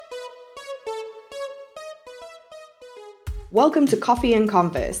Welcome to Coffee and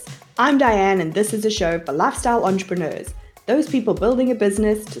Converse. I'm Diane, and this is a show for lifestyle entrepreneurs, those people building a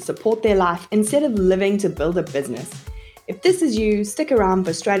business to support their life instead of living to build a business. If this is you, stick around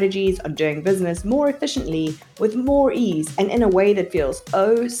for strategies on doing business more efficiently, with more ease, and in a way that feels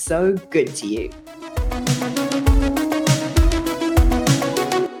oh so good to you.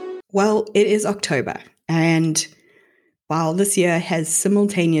 Well, it is October, and while this year has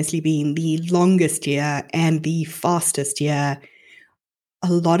simultaneously been the longest year and the fastest year,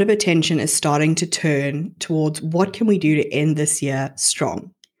 a lot of attention is starting to turn towards what can we do to end this year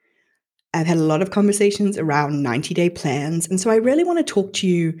strong. I've had a lot of conversations around 90-day plans, and so I really want to talk to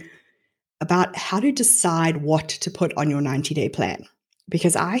you about how to decide what to put on your 90-day plan,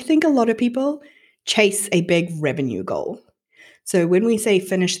 because I think a lot of people chase a big revenue goal. So when we say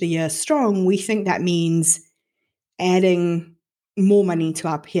finish the year strong, we think that means adding more money to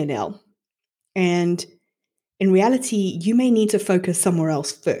our P&L. And in reality, you may need to focus somewhere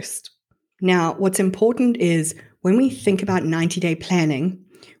else first. Now, what's important is when we think about 90-day planning,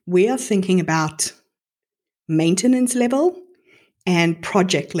 we are thinking about maintenance level and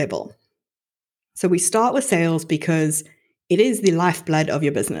project level. So we start with sales because it is the lifeblood of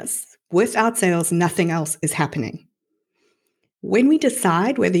your business. Without sales, nothing else is happening. When we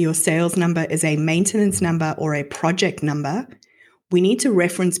decide whether your sales number is a maintenance number or a project number, we need to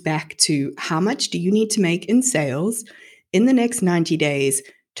reference back to how much do you need to make in sales in the next 90 days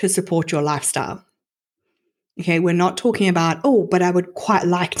to support your lifestyle. Okay, we're not talking about, but I would quite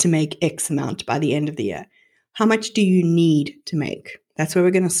like to make X amount by the end of the year. How much do you need to make? That's where we're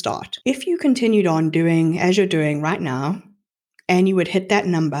going to start. If you continued on doing as you're doing right now, and you would hit that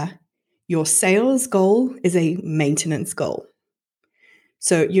number, your sales goal is a maintenance goal.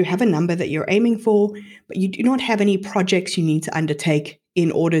 So you have a number that you're aiming for, but you do not have any projects you need to undertake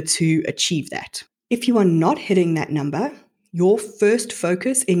in order to achieve that. If you are not hitting that number, your first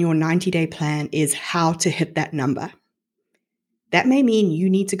focus in your 90-day plan is how to hit that number. That may mean you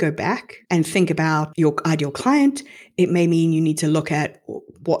need to go back and think about your ideal client. It may mean you need to look at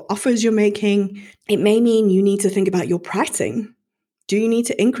what offers you're making. It may mean you need to think about your pricing. Do you need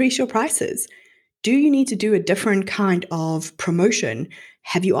to increase your prices? Do you need to do a different kind of promotion?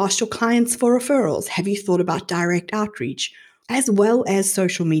 Have you asked your clients for referrals? Have you thought about direct outreach, as well as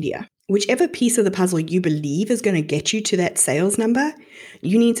social media? Whichever piece of the puzzle you believe is going to get you to that sales number,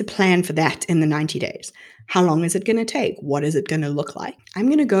 you need to plan for that in the 90 days. How long is it going to take? What is it going to look like? I'm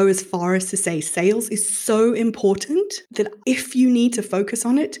going to go as far as to say sales is so important that if you need to focus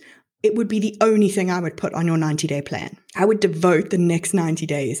on it, it would be the only thing I would put on your 90-day plan. I would devote the next 90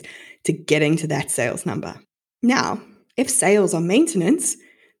 days to getting to that sales number. Now, if sales are maintenance,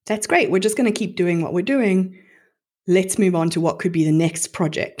 that's great. We're just going to keep doing what we're doing. Let's move on to what could be the next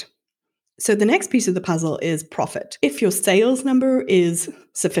project. So the next piece of the puzzle is profit. If your sales number is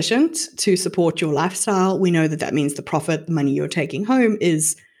sufficient to support your lifestyle, we know that that means the profit, the money you're taking home,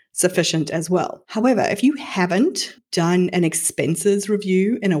 is sufficient as well. However, if you haven't done an expenses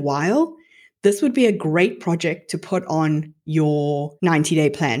review in a while, this would be a great project to put on your 90-day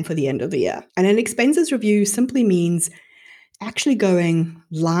plan for the end of the year. And an expenses review simply means actually going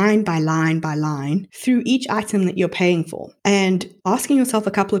line by line by line through each item that you're paying for and asking yourself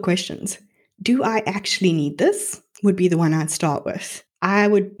a couple of questions. Do I actually need this? Would be the one I'd start with. I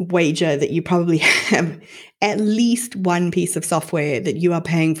would wager that you probably have at least one piece of software that you are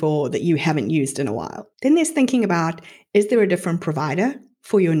paying for that you haven't used in a while. Then there's thinking about, is there a different provider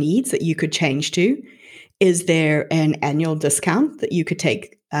for your needs that you could change to? Is there an annual discount that you could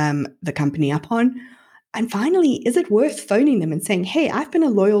take the company up on? And finally, is it worth phoning them and saying, hey, I've been a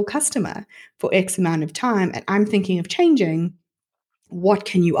loyal customer for X amount of time and I'm thinking of changing. What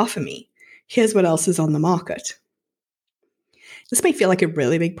can you offer me? Here's what else is on the market. This may feel like a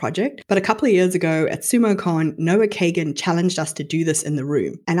really big project, but a couple of years ago at SumoCon, Noah Kagan challenged us to do this in the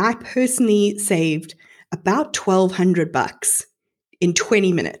room. And I personally saved about $1,200 in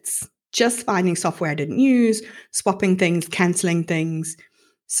 20 minutes, just finding software I didn't use, swapping things, canceling things.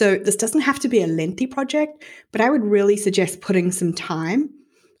 So this doesn't have to be a lengthy project, but I would really suggest putting some time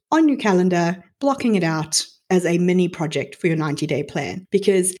on your calendar, blocking it out as a mini project for your 90-day plan.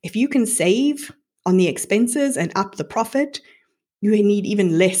 Because if you can save on the expenses and up the profit, you need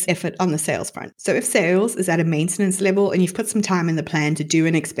even less effort on the sales front. So if sales is at a maintenance level and you've put some time in the plan to do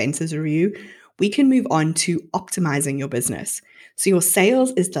an expenses review, we can move on to optimizing your business. So your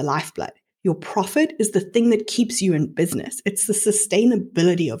sales is the lifeblood. Your profit is the thing that keeps you in business. It's the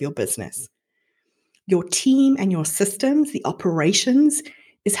sustainability of your business. Your team and your systems, the operations,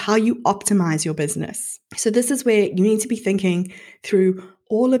 is how you optimize your business. So this is where you need to be thinking through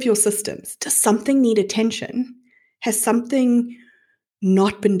all of your systems. Does something need attention? Has something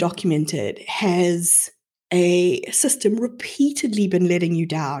not been documented? Has a system repeatedly been letting you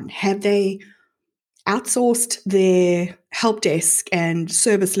down? Have they outsourced their help desk and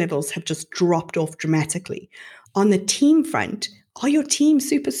service levels have just dropped off dramatically? On the team front, are your team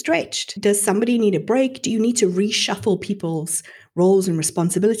super stretched? Does somebody need a break? Do you need to reshuffle people's roles and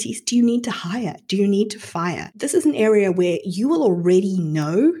responsibilities? Do you need to hire? Do you need to fire? This is an area where you will already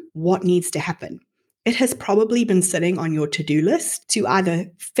know what needs to happen. It has probably been sitting on your to-do list to either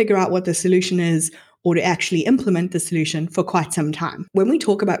figure out what the solution is or to actually implement the solution for quite some time. When we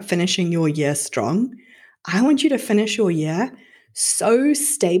talk about finishing your year strong, I want you to finish your year so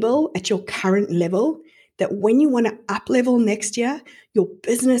stable at your current level that when you want to up level next year, your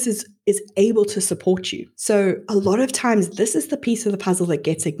business is able to support you. So a lot of times this is the piece of the puzzle that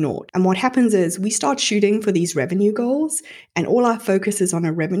gets ignored. And what happens is we start shooting for these revenue goals and all our focus is on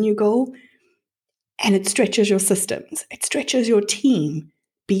a revenue goal, and it stretches your systems. It stretches your team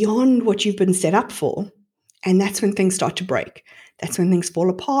beyond what you've been set up for. And that's when things start to break. That's when things fall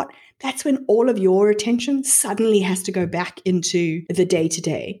apart. That's when all of your attention suddenly has to go back into the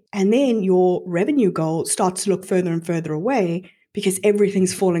day-to-day. And then your revenue goal starts to look further and further away because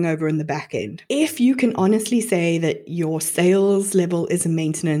everything's falling over in the back end. If you can honestly say that your sales level is a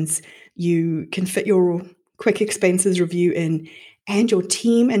maintenance, you can fit your quick expenses review in, and your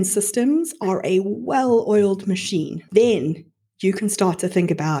team and systems are a well-oiled machine, then you can start to think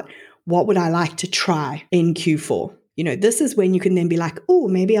about, what would I like to try in Q4? This is when you can then be like, oh,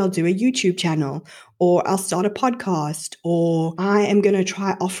 maybe I'll do a YouTube channel, or I'll start a podcast, or I am going to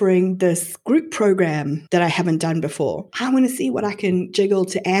try offering this group program that I haven't done before. I want to see what I can jiggle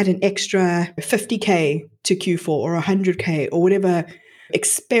to add an extra 50K to Q4 or 100K or whatever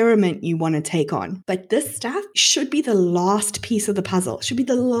experiment you want to take on. But this stuff should be the last piece of the puzzle. It should be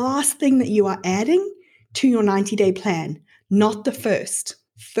the last thing that you are adding to your 90-day plan, not the first.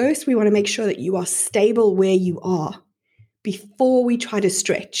 First, we want to make sure that you are stable where you are before we try to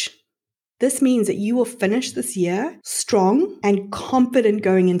stretch. This means that you will finish this year strong and confident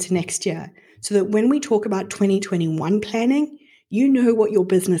going into next year, so that when we talk about 2021 planning, you know what your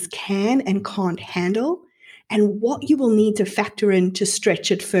business can and can't handle and what you will need to factor in to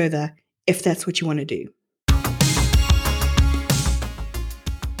stretch it further if that's what you want to do.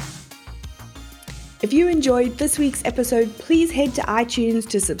 If you enjoyed this week's episode, please head to iTunes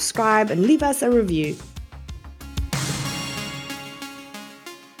to subscribe and leave us a review.